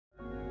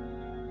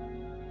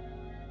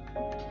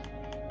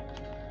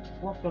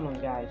What's going on,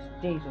 guys?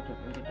 Today's up for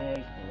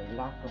today for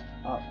lack of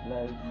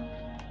uploads.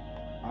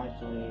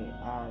 Actually,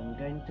 I'm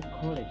going to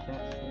college,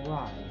 that's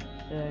why.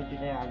 So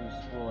today I'm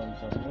exploring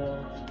some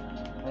worlds.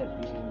 Hope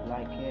you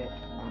like it,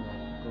 and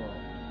I've got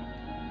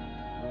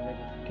my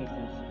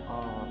notifications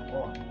are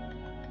on.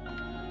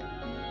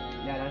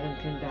 Yeah, I didn't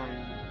turn down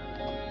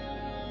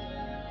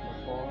my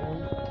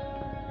phone.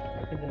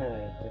 I couldn't know,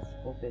 it's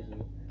all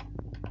busy.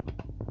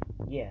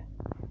 Yeah,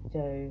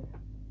 so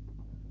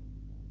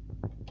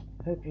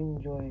hope you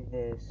enjoy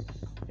this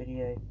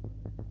video.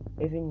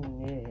 If you're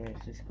new here,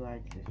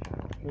 subscribe to this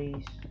channel,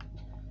 please.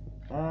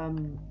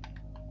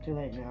 Too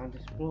late now, I'm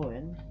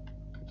exploring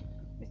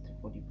Mr.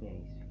 40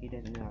 Plays. He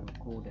doesn't know I'm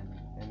recording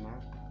and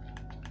that.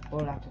 Or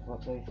lack of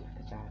uploads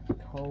because I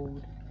had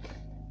cold,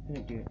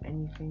 couldn't do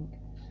anything.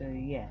 So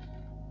yeah,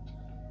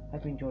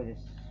 hope you enjoy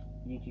this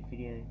YouTube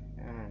video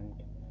and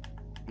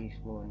be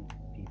exploring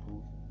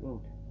people's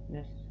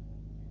wilderness.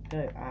 So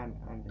I'm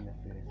gonna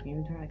through a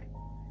scheme tag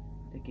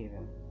to give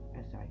him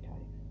a side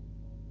type.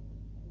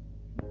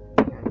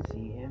 You can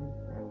see him.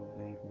 I will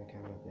move my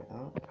camera a bit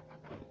up.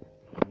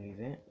 Move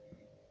it.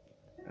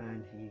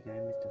 And here you go,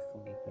 Mr.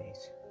 Funky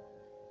Face.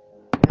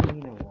 And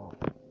you know what?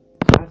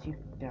 As you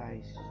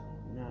guys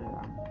know,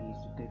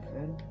 he's a good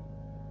friend.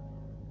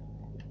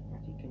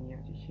 Actually, can you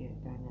actually see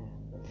it down there?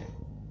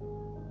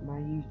 My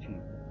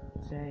YouTube.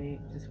 Say,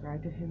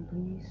 subscribe to him,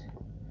 please.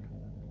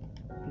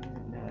 He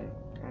doesn't know.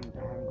 And I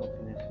haven't got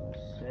permission,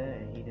 so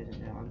he doesn't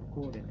know I'm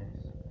recording this.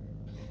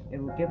 It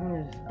will give him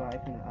a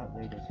spike when I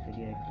upload this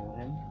video for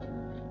him.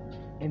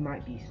 It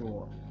might be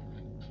short,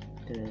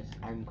 because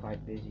I'm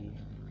quite busy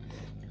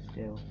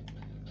still.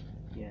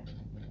 Yeah.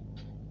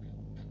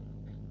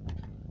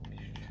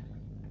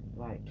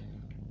 Right.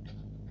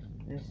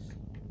 Let's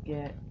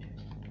get...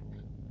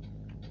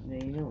 Now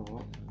you know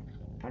what?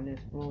 I'm gonna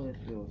explore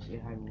this world, see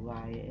how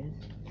wide it is.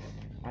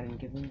 I didn't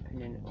give him a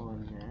pin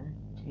on there.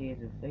 He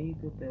is a very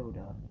good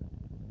builder.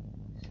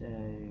 So...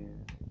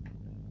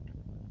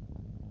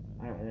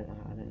 I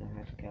don't know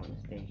how to count the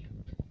stage.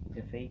 He's a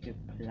very good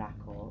Black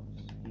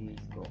Ops. He's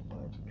got a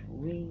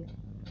tree,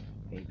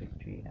 very big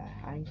tree,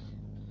 a house,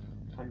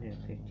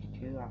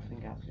 152. I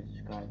think that's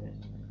subscribers.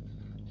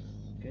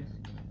 Good.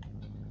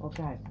 Oh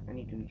guys, I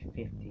need to reach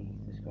 50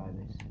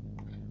 subscribers,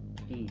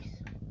 please.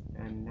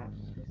 And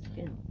that's the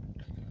skin.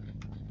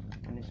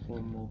 And it's for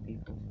more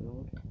people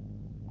field.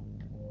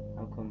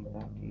 I'll come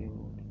back to you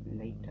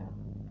later.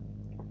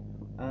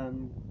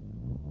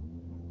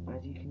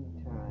 As you can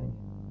tell,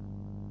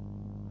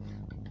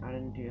 I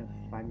didn't do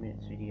a 5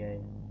 minutes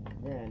video,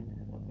 then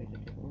I'll put a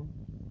different one.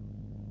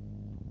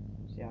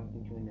 See how I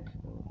can join this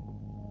world.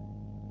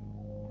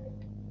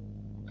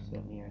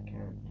 Certainly I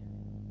can't.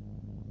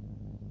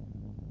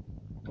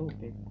 Oh,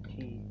 big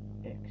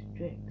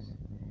trickz.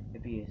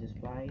 If you use this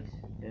device,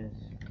 does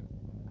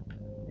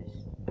this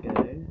go?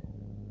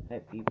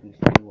 Hope you will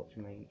still watch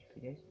my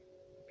YouTube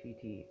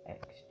videos.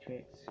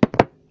 trickz.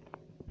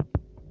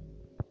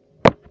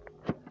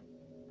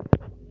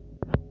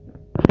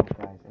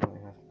 Guys, I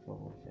might have to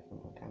trouble setting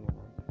my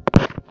camera.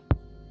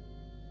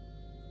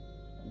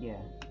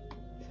 Yeah.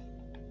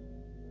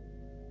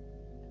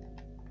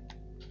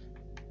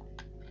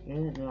 You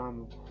don't know I'm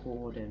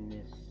recording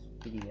this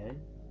video.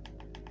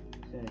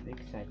 So big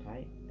side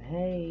type.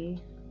 Hey!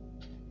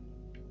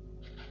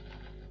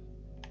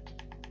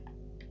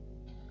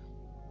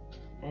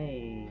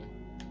 Hey!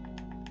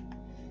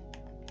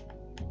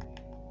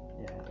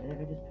 Yeah, let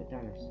me just put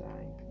down a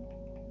sign.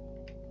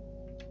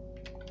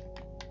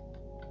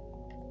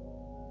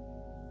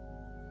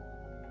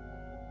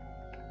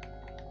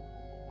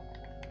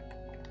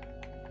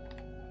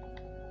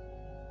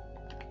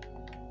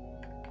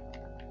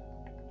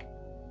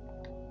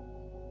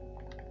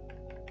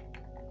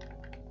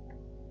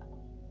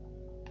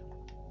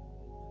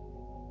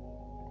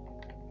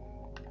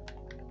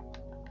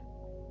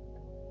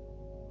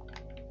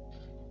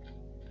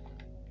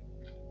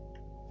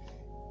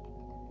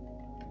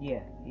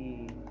 Yeah,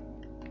 he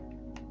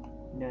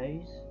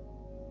knows,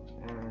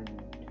 and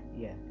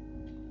yeah.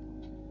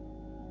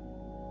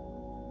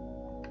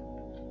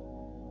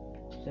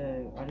 So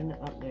I didn't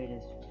upload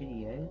this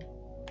video,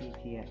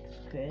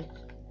 trickz.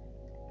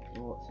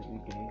 What should we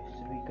do?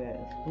 Should we go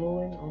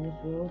exploring on this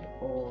world,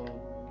 or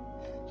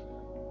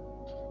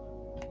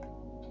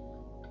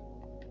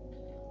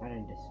I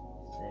don't just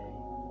say.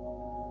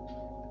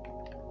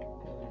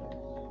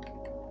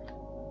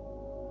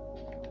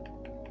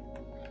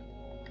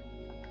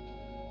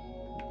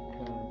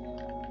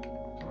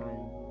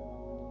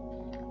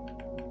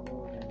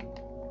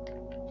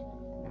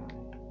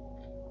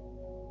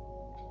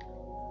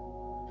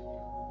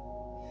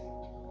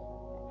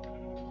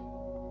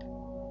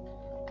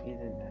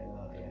 Isn't that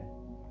well, yeah.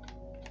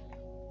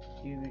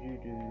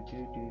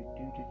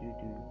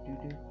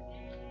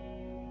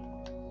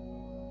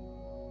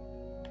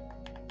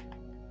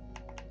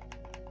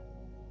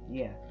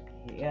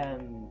 Yeah,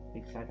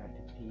 big shout out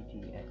to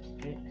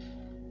trickz.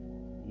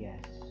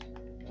 Yes.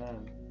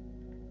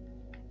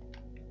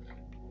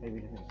 Maybe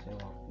it doesn't show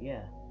off.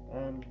 Yeah.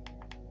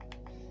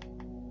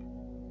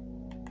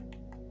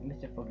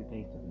 Mr. Foggy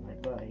Place doesn't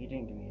like, but he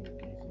didn't give me any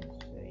piercings,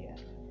 so yeah.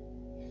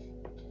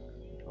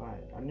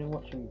 Alright, I'm gonna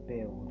watch him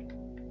build.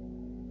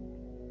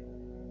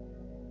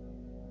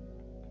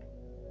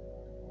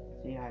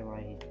 See how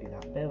wide he's good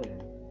at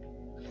building.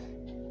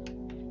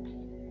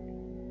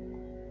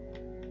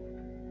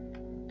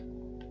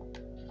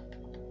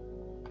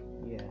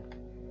 Yeah.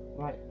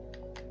 Right.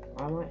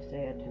 I might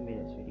stay at 10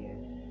 minutes video.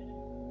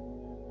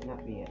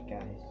 Not be it,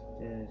 guys.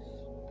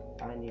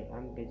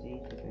 I'm busy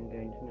because I'm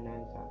going to my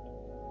nan's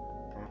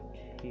at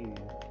 2.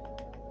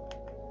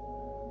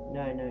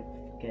 No,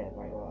 forget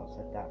about what I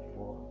said that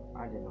for.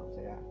 I did not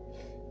say that.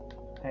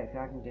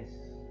 Hopefully I can just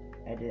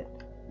edit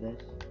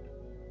this.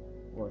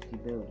 What's he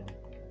building?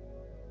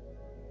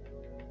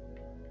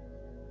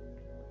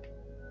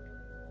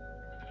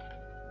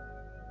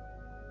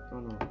 Oh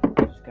no,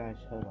 just guys,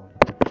 hold on.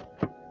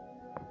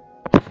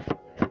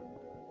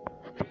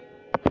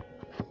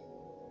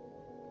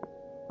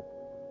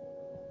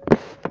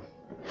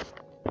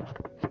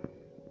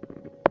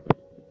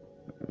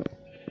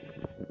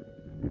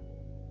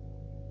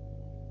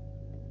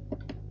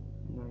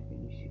 No, can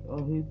you see?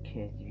 Oh, who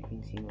cares if you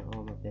can see my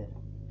arm a bit?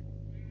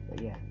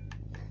 But yeah,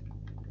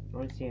 I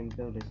want to see him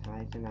build his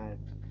house and I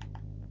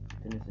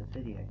finish this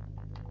video.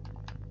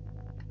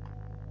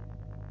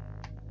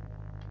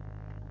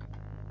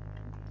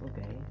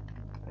 Okay,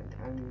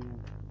 and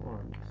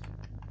once.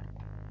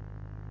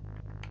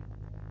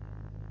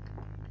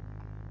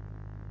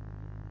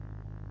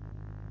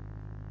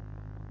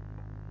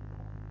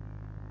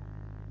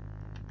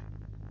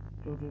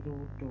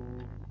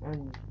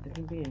 And there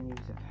can be a news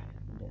of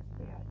this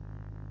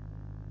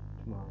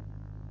tomorrow.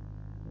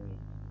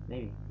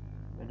 Maybe.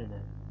 I don't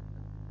know.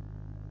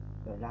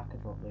 But lack of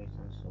uploads,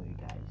 I'm sorry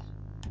guys.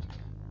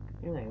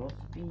 Anyway, what's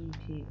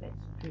BTX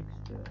trickz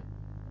doing?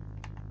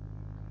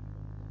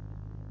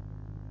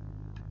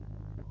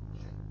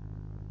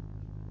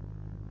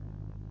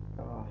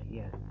 Oh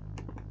yeah.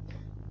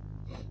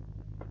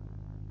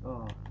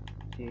 Oh,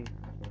 see,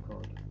 that's my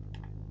code.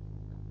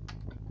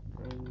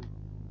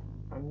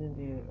 I'm gonna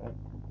do a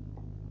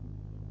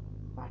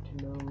battle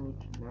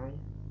mode now,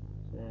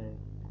 so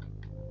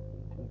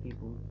some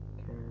people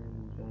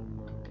can join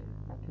my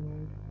battle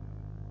mode.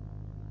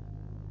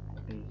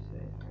 Be so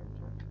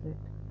fantastic.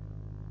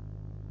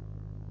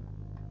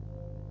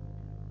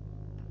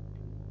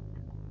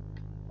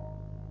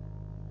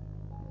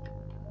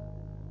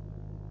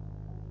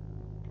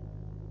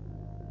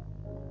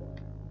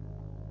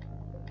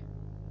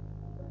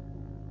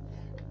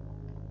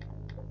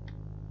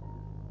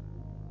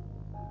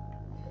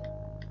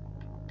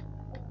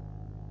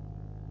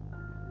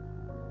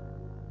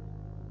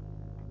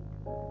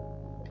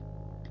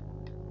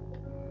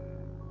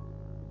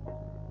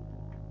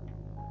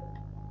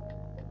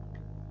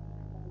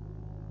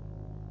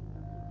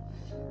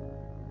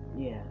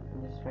 Yeah,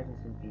 I'm just fighting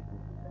some people.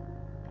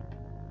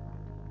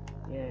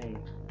 Yay.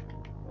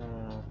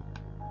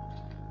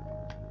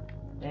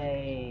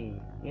 Hey,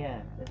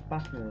 yeah, there's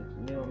battle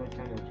new on my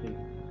channel too.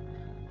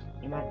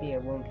 It might be a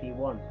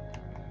 1v1.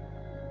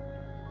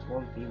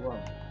 1v1.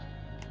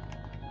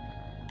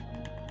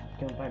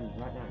 Come find me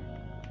right now.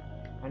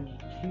 I need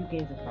 2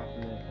 games of battle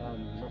mode,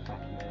 not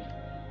battle mode.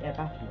 Yeah,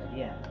 battle mode,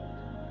 yeah.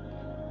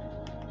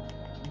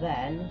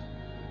 Then,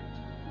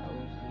 I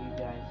will see you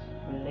guys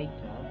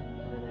later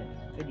in the next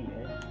video.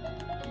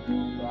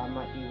 So I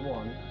might do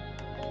one,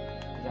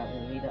 because I'm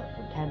going to lead up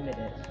for 10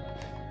 minutes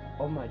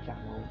on my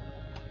channel.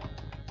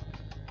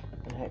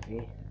 And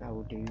hopefully I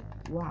will do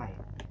live.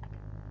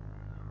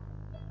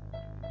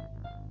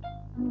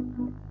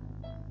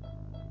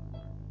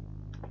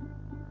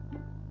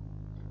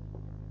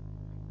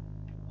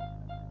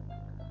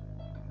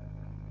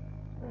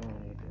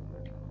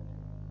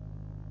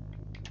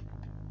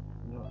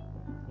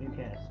 Who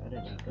cares? I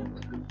don't need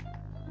them.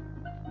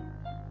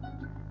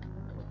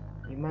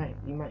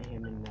 You might hear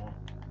him in the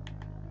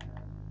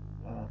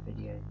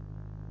video.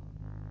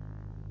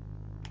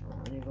 I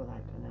only got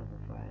like another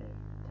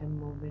 10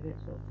 more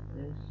minutes of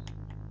this.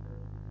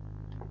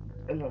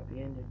 And I'll be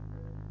ending.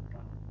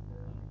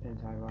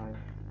 Depends how right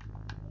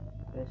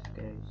this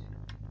goes.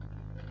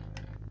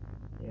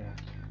 Yeah.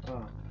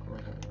 Oh,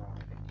 God, that's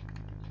right.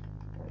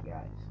 Right,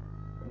 guys.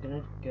 I'm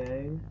gonna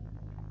go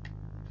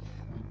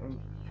and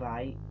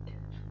fight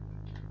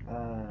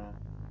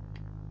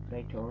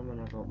later on when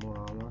I've got more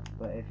armor.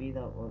 But if he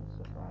don't want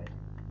to fight,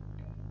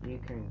 you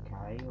can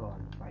carry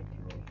on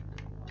fighting me.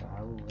 But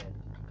I will win.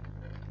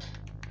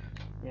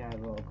 Yeah, I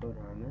got a good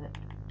armor.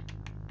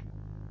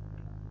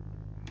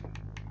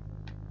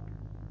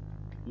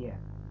 Yeah.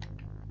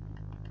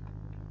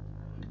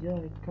 Yeah,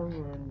 come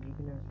on, you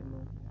can have some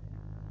more.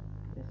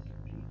 This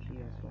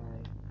GGSY.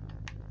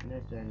 No,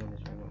 sorry, no,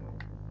 this one, not one.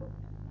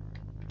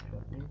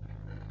 Trust me.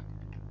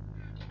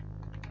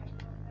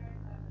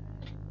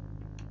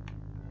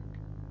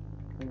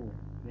 Ooh,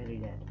 nearly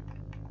dead.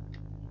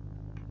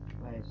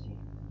 Where is he?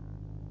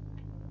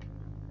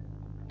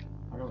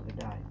 I don't want to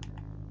die.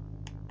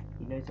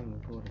 He knows I'm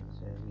recording,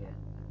 so yeah.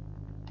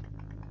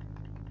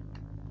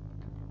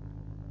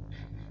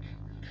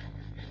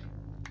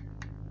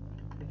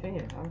 If thing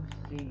is, I'll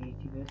see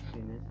YouTubers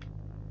streamers.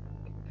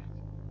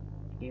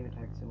 Game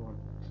attacks the one.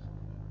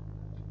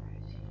 Where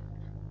is he?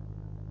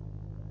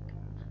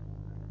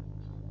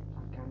 I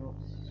cannot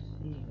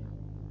see him.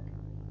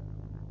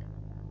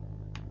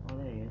 Oh,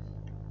 there he is.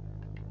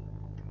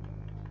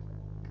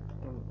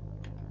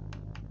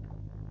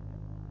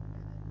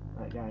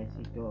 Right, guys,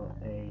 he's got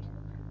a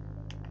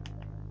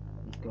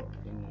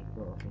thingy.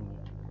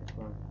 This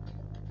one.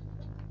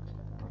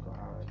 I've got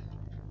arrows.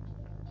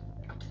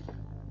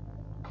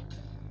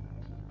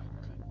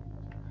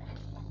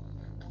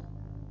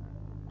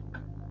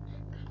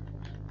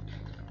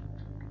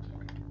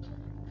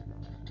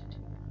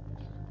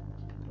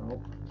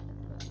 Nope.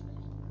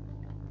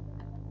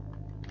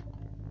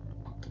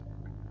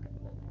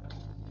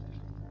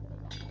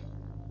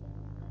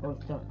 Oh,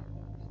 stuck.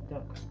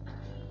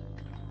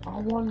 I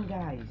won,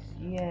 guys!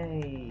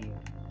 Yay!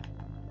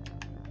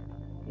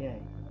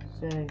 Yay.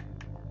 So,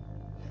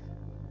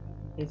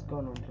 it's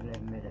gone on to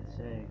 11 minutes,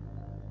 so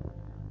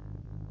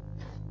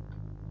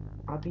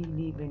I'll be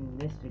leaving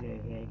this video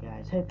here,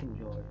 guys. Hope you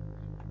enjoyed.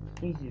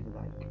 Please leave a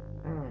like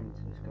and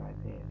subscribe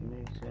here if you're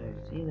new. So,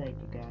 see you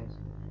later, guys.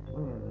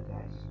 Remember,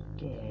 guys,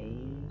 stay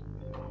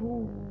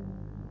cool.